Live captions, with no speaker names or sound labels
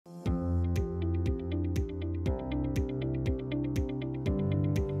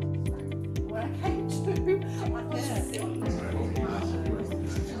We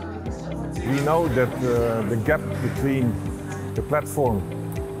know that the gap between the platform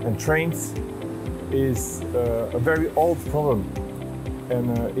and trains is a very old problem,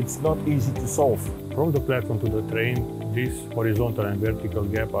 and it's not easy to solve. From the platform to the train, this horizontal and vertical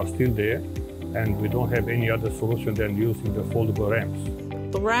gap are still there, and we don't have any other solution than using the foldable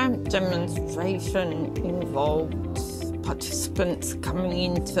ramps. The ramp demonstration involved participants coming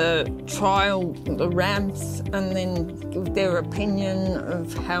in to trial the ramps and then give their opinion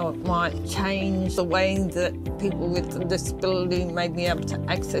of how it might change the way that people with a disability may be able to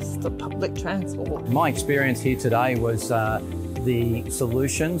access the public transport. My experience here today was the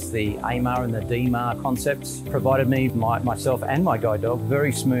solutions, the AMAR and the DMAR concepts provided me, myself and my guide dog,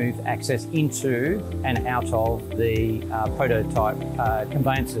 very smooth access into and out of the prototype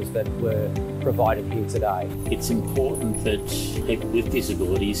conveyances that were provided here today. It's important that people with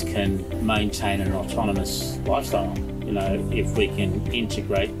disabilities can maintain an autonomous lifestyle. You know, if we can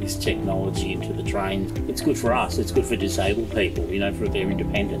integrate this technology into the trains, it's good for us, it's good for disabled people, you know, for their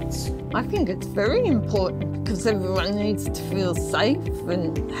independence. I think it's very important because everyone needs to feel safe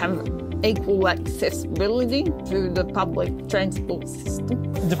and have equal accessibility through the public transport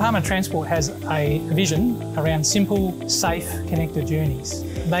system. The Department of Transport has a vision around simple, safe, connected journeys.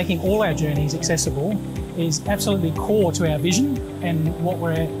 Making all our journeys accessible is absolutely core to our vision and what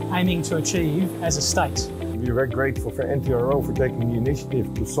we're aiming to achieve as a state. We're very grateful for NTRO for taking the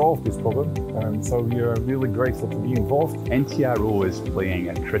initiative to solve this problem, and so we are really grateful to be involved. NTRO is playing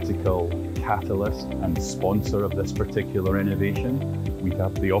a critical catalyst and sponsor of this particular innovation. We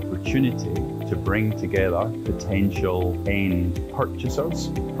have the opportunity to bring together potential end purchasers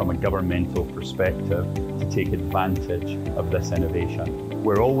from a governmental perspective to take advantage of this innovation.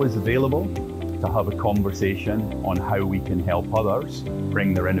 We're always available to have a conversation on how we can help others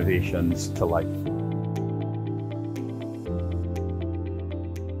bring their innovations to life.